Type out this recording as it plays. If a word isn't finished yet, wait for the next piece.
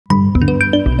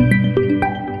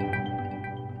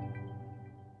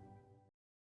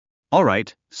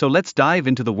Alright, so let's dive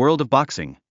into the world of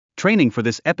boxing. Training for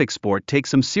this epic sport takes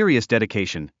some serious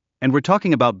dedication, and we're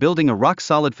talking about building a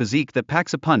rock-solid physique that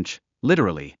packs a punch,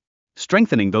 literally.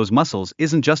 Strengthening those muscles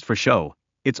isn't just for show,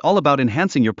 it's all about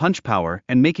enhancing your punch power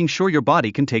and making sure your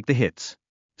body can take the hits.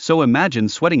 So imagine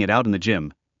sweating it out in the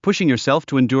gym, pushing yourself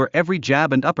to endure every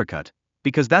jab and uppercut,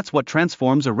 because that's what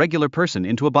transforms a regular person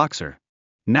into a boxer.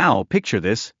 Now picture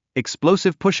this: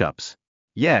 explosive push-ups.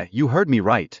 Yeah, you heard me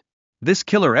right. This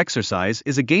killer exercise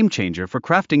is a game changer for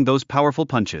crafting those powerful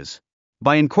punches.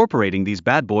 By incorporating these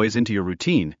bad boys into your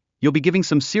routine, you'll be giving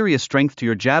some serious strength to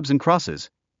your jabs and crosses,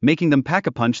 making them pack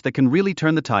a punch that can really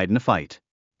turn the tide in a fight.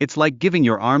 It's like giving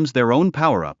your arms their own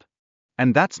power-up.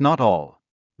 And that's not all.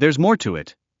 There's more to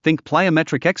it. Think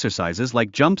plyometric exercises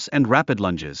like jumps and rapid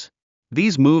lunges.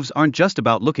 These moves aren't just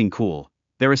about looking cool,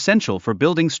 they're essential for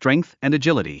building strength and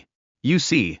agility. You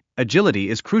see, agility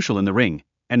is crucial in the ring,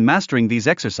 and mastering these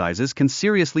exercises can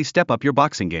seriously step up your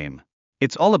boxing game.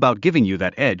 It's all about giving you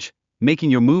that edge, making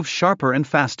your moves sharper and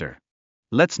faster.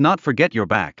 Let's not forget your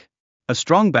back. A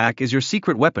strong back is your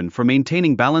secret weapon for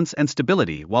maintaining balance and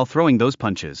stability while throwing those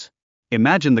punches.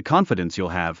 Imagine the confidence you'll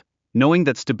have, knowing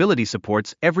that stability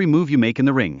supports every move you make in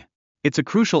the ring. It's a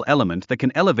crucial element that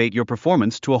can elevate your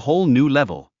performance to a whole new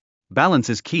level. Balance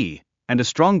is key, and a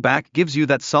strong back gives you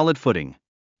that solid footing.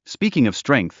 Speaking of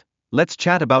strength, let's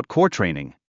chat about core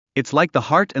training. It's like the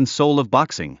heart and soul of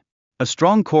boxing. A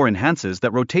strong core enhances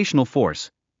that rotational force,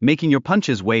 making your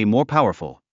punches way more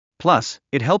powerful. Plus,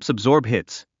 it helps absorb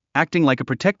hits, acting like a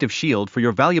protective shield for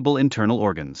your valuable internal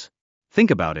organs.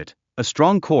 Think about it, a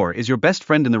strong core is your best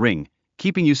friend in the ring,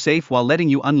 keeping you safe while letting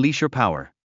you unleash your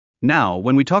power. Now,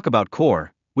 when we talk about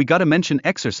core, we gotta mention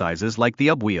exercises like the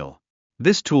up wheel.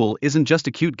 This tool isn't just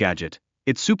a cute gadget,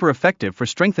 it's super effective for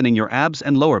strengthening your abs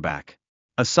and lower back.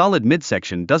 A solid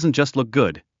midsection doesn't just look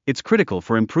good, it's critical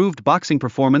for improved boxing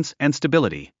performance and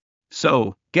stability.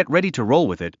 So, get ready to roll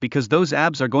with it because those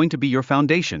abs are going to be your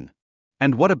foundation.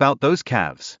 And what about those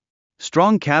calves?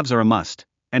 Strong calves are a must,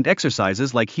 and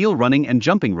exercises like heel running and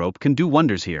jumping rope can do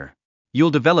wonders here.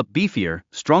 You'll develop beefier,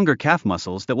 stronger calf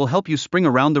muscles that will help you spring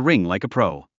around the ring like a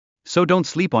pro. So don't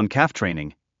sleep on calf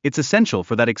training, it's essential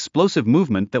for that explosive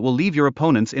movement that will leave your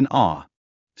opponents in awe.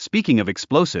 Speaking of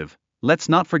explosive, let's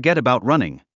not forget about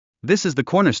running. This is the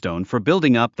cornerstone for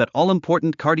building up that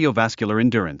all-important cardiovascular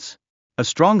endurance. A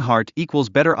strong heart equals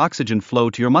better oxygen flow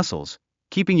to your muscles,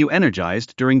 keeping you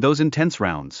energized during those intense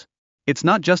rounds. It's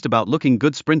not just about looking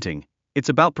good sprinting, it's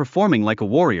about performing like a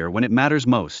warrior when it matters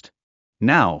most.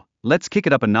 Now, let's kick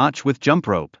it up a notch with jump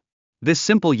rope. This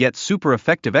simple yet super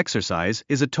effective exercise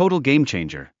is a total game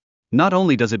changer. Not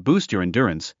only does it boost your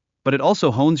endurance, but it also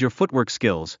hones your footwork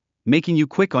skills, making you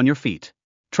quick on your feet.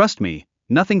 Trust me,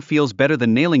 nothing feels better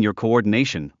than nailing your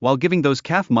coordination while giving those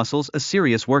calf muscles a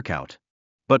serious workout.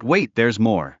 But wait, there's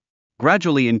more.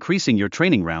 Gradually increasing your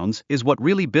training rounds is what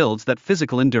really builds that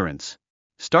physical endurance.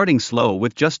 Starting slow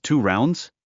with just 2 rounds?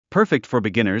 Perfect for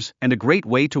beginners and a great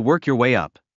way to work your way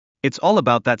up. It's all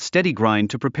about that steady grind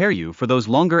to prepare you for those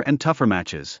longer and tougher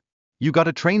matches. You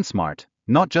gotta train smart,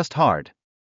 not just hard.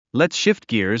 Let's shift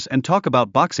gears and talk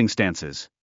about boxing stances.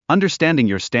 Understanding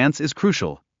your stance is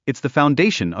crucial, it's the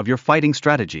foundation of your fighting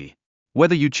strategy.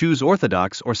 Whether you choose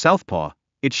orthodox or southpaw,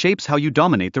 it shapes how you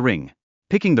dominate the ring.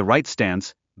 Picking the right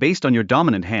stance, based on your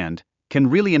dominant hand, can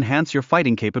really enhance your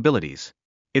fighting capabilities.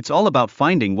 It's all about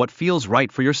finding what feels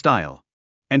right for your style.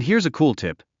 And here's a cool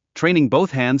tip: training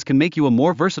both hands can make you a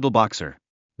more versatile boxer.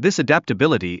 This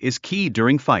adaptability is key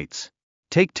during fights.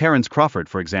 Take Terence Crawford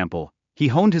for example, he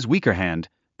honed his weaker hand,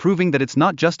 proving that it's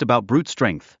not just about brute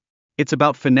strength. It's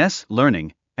about finesse,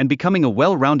 learning, and becoming a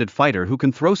well-rounded fighter who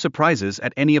can throw surprises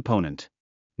at any opponent.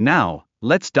 Now,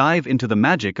 let's dive into the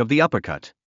magic of the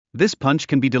uppercut. This punch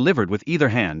can be delivered with either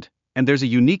hand, and there's a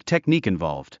unique technique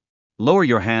involved. Lower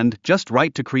your hand just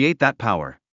right to create that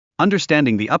power.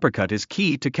 Understanding the uppercut is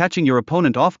key to catching your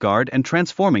opponent off guard and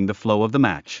transforming the flow of the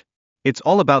match. It's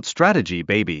all about strategy,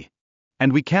 baby.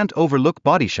 And we can't overlook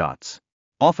body shots.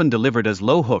 Often delivered as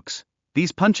low hooks,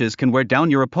 these punches can wear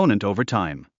down your opponent over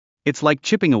time. It's like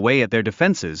chipping away at their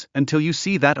defenses until you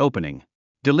see that opening.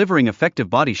 Delivering effective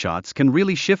body shots can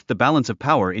really shift the balance of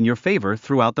power in your favor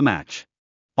throughout the match.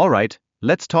 Alright,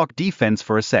 let's talk defense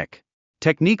for a sec.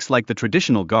 Techniques like the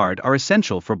traditional guard are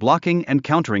essential for blocking and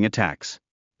countering attacks.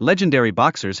 Legendary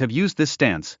boxers have used this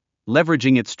stance,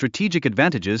 leveraging its strategic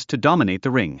advantages to dominate the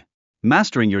ring.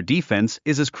 Mastering your defense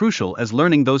is as crucial as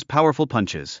learning those powerful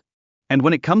punches. And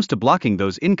when it comes to blocking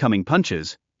those incoming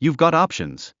punches, you've got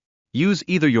options. Use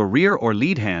either your rear or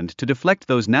lead hand to deflect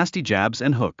those nasty jabs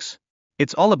and hooks.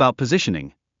 It's all about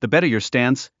positioning. The better your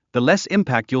stance, the less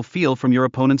impact you'll feel from your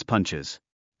opponent's punches.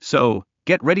 So,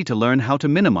 Get ready to learn how to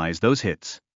minimize those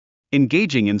hits.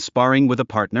 Engaging in sparring with a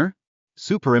partner?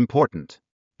 Super important.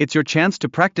 It's your chance to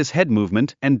practice head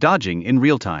movement and dodging in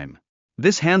real time.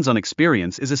 This hands-on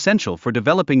experience is essential for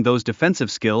developing those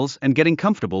defensive skills and getting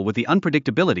comfortable with the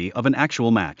unpredictability of an actual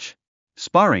match.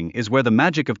 Sparring is where the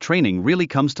magic of training really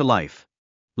comes to life.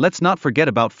 Let's not forget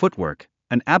about footwork,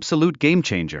 an absolute game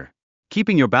changer.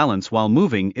 Keeping your balance while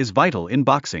moving is vital in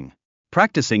boxing.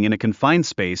 Practicing in a confined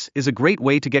space is a great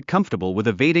way to get comfortable with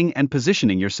evading and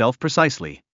positioning yourself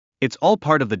precisely. It's all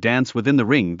part of the dance within the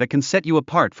ring that can set you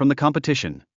apart from the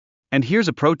competition. And here's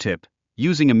a pro tip: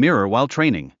 using a mirror while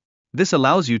training. This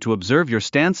allows you to observe your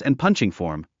stance and punching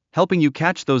form, helping you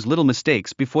catch those little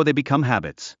mistakes before they become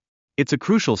habits. It's a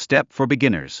crucial step for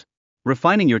beginners.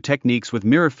 Refining your techniques with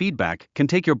mirror feedback can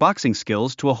take your boxing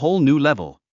skills to a whole new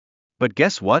level. But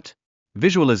guess what?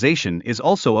 Visualization is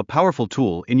also a powerful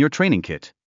tool in your training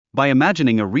kit. By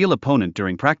imagining a real opponent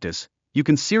during practice, you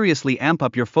can seriously amp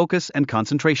up your focus and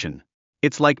concentration.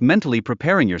 It's like mentally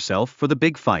preparing yourself for the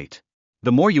big fight.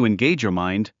 The more you engage your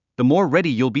mind, the more ready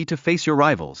you'll be to face your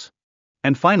rivals.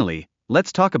 And finally,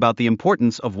 let's talk about the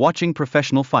importance of watching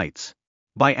professional fights.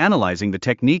 By analyzing the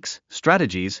techniques,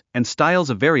 strategies, and styles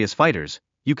of various fighters,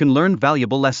 you can learn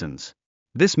valuable lessons.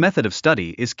 This method of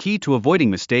study is key to avoiding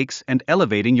mistakes and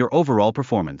elevating your overall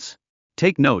performance.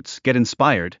 Take notes, get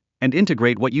inspired, and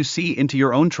integrate what you see into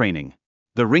your own training.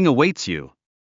 The ring awaits you.